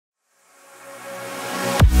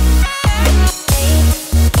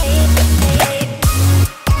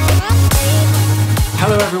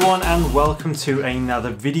everyone, welcome to another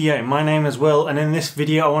video. My name is Will, and in this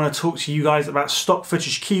video I want to talk to you guys about stock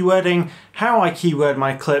footage keywording, how I keyword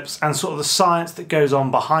my clips, and sort of the science that goes on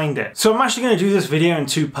behind it. So I'm actually going to do this video in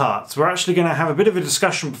two parts. We're actually going to have a bit of a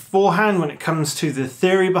discussion beforehand when it comes to the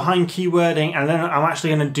theory behind keywording, and then I'm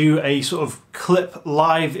actually going to do a sort of clip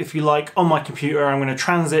live, if you like, on my computer. I'm going to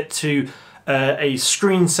transit to a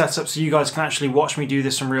screen setup so you guys can actually watch me do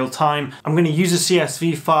this in real time. I'm going to use a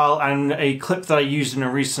CSV file and a clip that I used in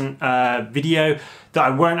a recent video that I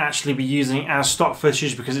won't actually be using as stock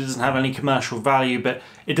footage because it doesn't have any commercial value, but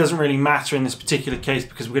it doesn't really matter in this particular case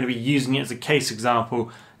because we're going to be using it as a case example,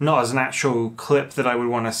 not as an actual clip that I would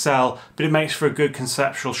want to sell, but it makes for a good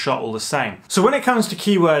conceptual shot all the same. So when it comes to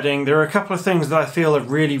keywording, there are a couple of things that I feel are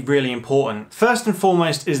really important. First and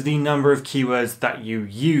foremost is the number of keywords that you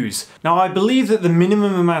use. Now I believe that the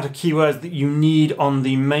minimum amount of keywords that you need on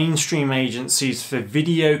the mainstream agencies for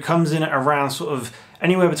video comes in at around sort of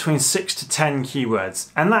anywhere between 6 to 10 keywords,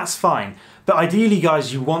 and that's fine. But ideally,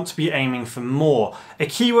 guys, you want to be aiming for more. A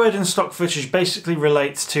keyword in stock footage basically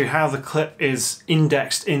relates to how the clip is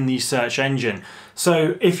indexed in the search engine.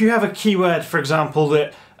 So if you have a keyword, for example,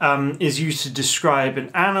 that is used to describe an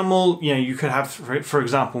animal, you could have, for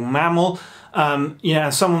example, mammal,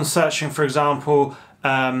 and someone's searching, for example,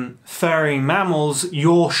 furry mammals,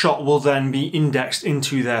 your shot will then be indexed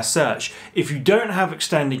into their search. If you don't have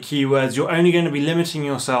extended keywords, you're only going to be limiting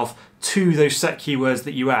yourself to those set keywords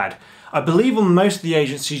that you add. I believe on most of the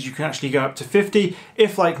agencies you can actually go up to 50.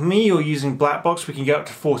 If, like me, you're using BlackBox, we can go up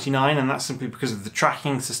to 49, and that's simply because of the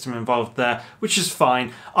tracking system involved there, which is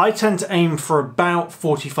fine. I tend to aim for about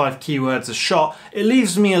 45 keywords a shot. It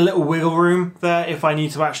leaves me a little wiggle room there if I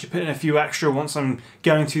need to actually put in a few extra once I'm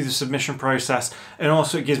going through the submission process, and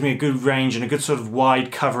also it gives me a good range and a good sort of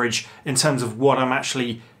wide coverage in terms of what I'm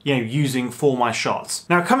actually using for my shots.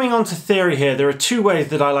 Now, coming on to theory here, there are two ways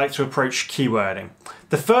that I like to approach keywording.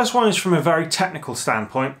 The first one is from a very technical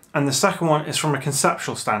standpoint, and the second one is from a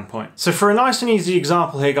conceptual standpoint. So for a nice and easy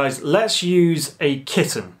example here, guys, let's use a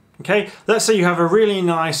kitten. Okay, let's say you have a really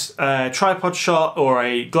nice tripod shot or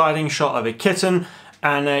a gliding shot of a kitten,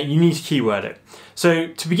 and you need to keyword it. So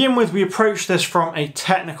to begin with, we approach this from a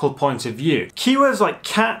technical point of view. Keywords like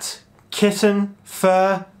cat, kitten,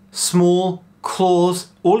 fur, small, claws,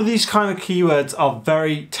 all of these kind of keywords are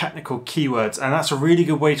very technical keywords, and that's a really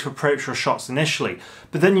good way to approach your shots initially.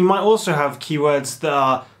 But then you might also have keywords that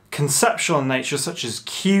are conceptual in nature, such as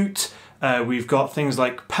cute, we've got things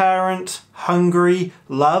like parent, hungry,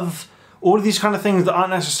 love, all of these kind of things that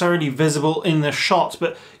aren't necessarily visible in the shot,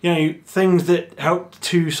 but things that help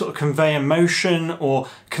to sort of convey emotion or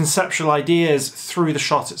conceptual ideas through the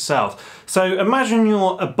shot itself. So imagine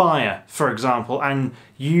you're a buyer, for example, and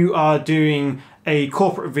you are doing a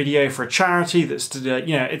corporate video for a charity that's,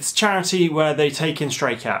 it's a charity where they take in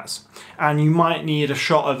stray cats. And you might need a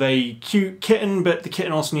shot of a cute kitten, but the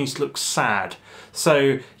kitten also needs to look sad.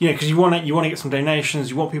 So, because you want to get some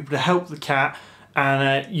donations, you want people to help the cat,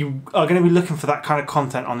 and you are going to be looking for that kind of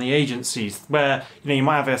content on the agencies where you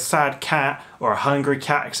might have a sad cat or a hungry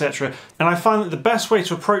cat, etc. And I find that the best way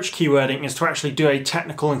to approach keywording is to actually do a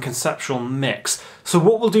technical and conceptual mix. So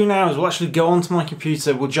what we'll do now is we'll actually go onto my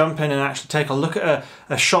computer, we'll jump in and actually take a look at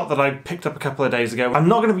a shot that I picked up a couple of days ago. I'm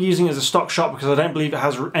not going to be using it as a stock shot because I don't believe it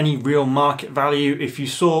has any real market value. If you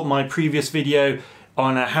saw my previous video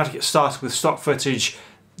on how to get started with stock footage,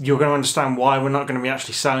 you're going to understand why we're not going to be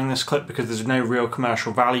actually selling this clip because there's no real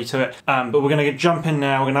commercial value to it. But we're going to jump in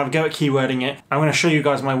now, we're going to have a go at keywording it. I'm going to show you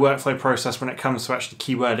guys my workflow process when it comes to actually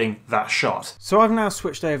keywording that shot. So I've now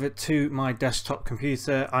switched over to my desktop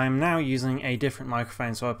computer. I am now using a different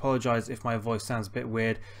microphone, so I apologise if my voice sounds a bit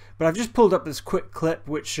weird. But I've just pulled up this quick clip,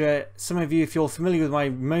 which some of you, if you're familiar with my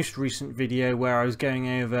most recent video where I was going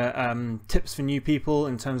over tips for new people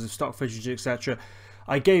in terms of stock footage, etc.,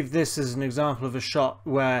 I gave this as an example of a shot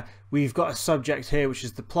where we've got a subject here, which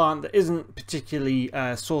is the plant, that isn't particularly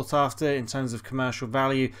sought after in terms of commercial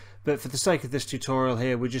value, but for the sake of this tutorial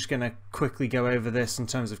here, we're just going to quickly go over this in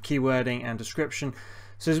terms of keywording and description.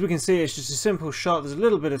 So as we can see, it's just a simple shot. There's a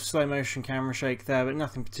little bit of slow motion camera shake there, but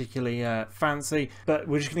nothing particularly fancy. But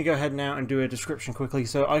we're just going to go ahead now and do a description quickly.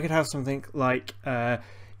 So I could have something like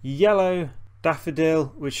yellow daffodil,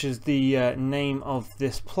 which is the name of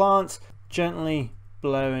this plant, gently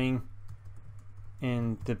blowing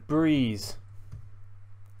in the breeze.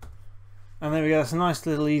 And there we go, that's a nice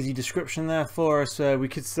little easy description there for us. We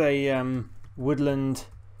could say woodland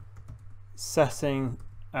setting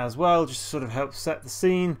as well, just to sort of help set the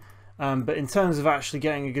scene. But in terms of actually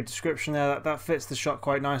getting a good description there, that fits the shot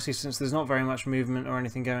quite nicely, since there's not very much movement or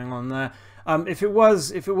anything going on there. If it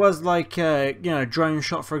was like you know, a drone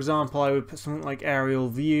shot, for example, I would put something like aerial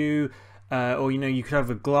view, or you know, you could have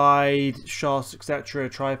a glide shot, etc., a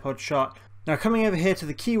tripod shot. Now, coming over here to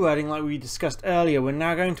the keywording, like we discussed earlier, we're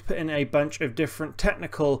now going to put in a bunch of different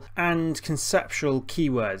technical and conceptual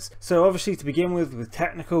keywords. So obviously, to begin with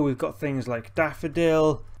technical, we've got things like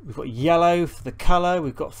daffodil, we've got yellow for the colour,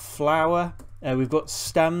 we've got flower, we've got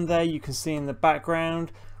stem there, you can see in the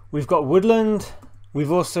background, we've got woodland,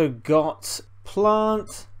 we've also got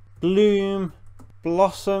plant, bloom,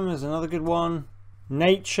 blossom is another good one,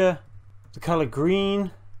 nature, the colour green,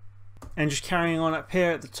 and just carrying on up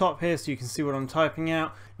here at the top here so you can see what I'm typing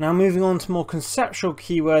out. Now moving on to more conceptual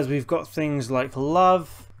keywords, we've got things like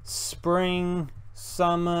love, spring,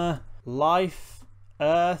 summer, life,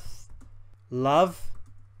 earth, love,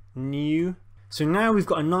 new. So now we've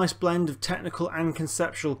got a nice blend of technical and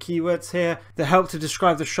conceptual keywords here that help to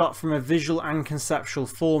describe the shot from a visual and conceptual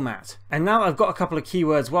format. And now that I've got a couple of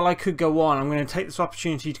keywords, while I could go on, I'm going to take this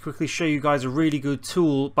opportunity to quickly show you guys a really good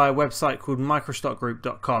tool by a website called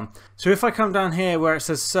microstockgroup.com. So if I come down here where it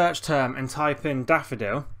says search term and type in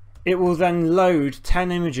daffodil, it will then load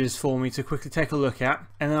 10 images for me to quickly take a look at,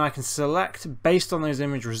 and then I can select, based on those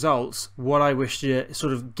image results, what I wish to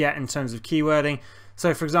sort of get in terms of keywording.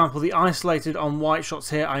 So for example, the isolated on white shots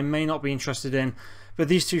here I may not be interested in, but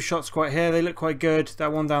these two shots quite here, they look quite good,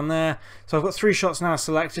 that one down there. So I've got 3 shots now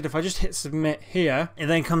selected. If I just hit submit here, it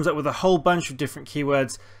then comes up with a whole bunch of different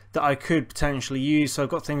keywords that I could potentially use. So I've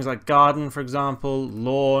got things like garden, for example,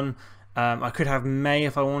 lawn, I could have May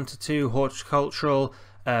if I wanted to, horticultural,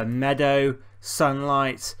 meadow,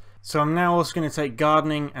 sunlight. So I'm now also going to take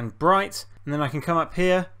gardening and bright, and then I can come up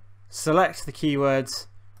here, select the keywords,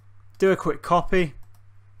 do a quick copy,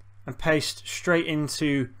 and paste straight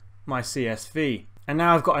into my CSV. And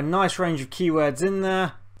now I've got a nice range of keywords in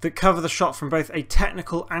there that cover the shot from both a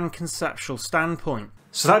technical and conceptual standpoint.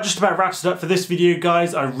 So that just about wraps it up for this video,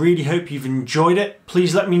 guys. I really hope you've enjoyed it.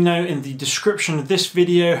 Please let me know in the description of this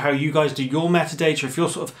video how you guys do your metadata. If you're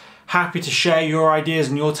sort of happy to share your ideas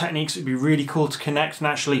and your techniques, it'd be really cool to connect and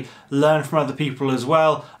actually learn from other people as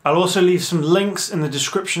well. I'll also leave some links in the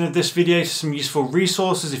description of this video to some useful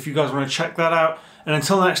resources if you guys want to check that out. And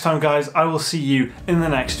until next time, guys, I will see you in the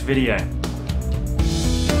next video.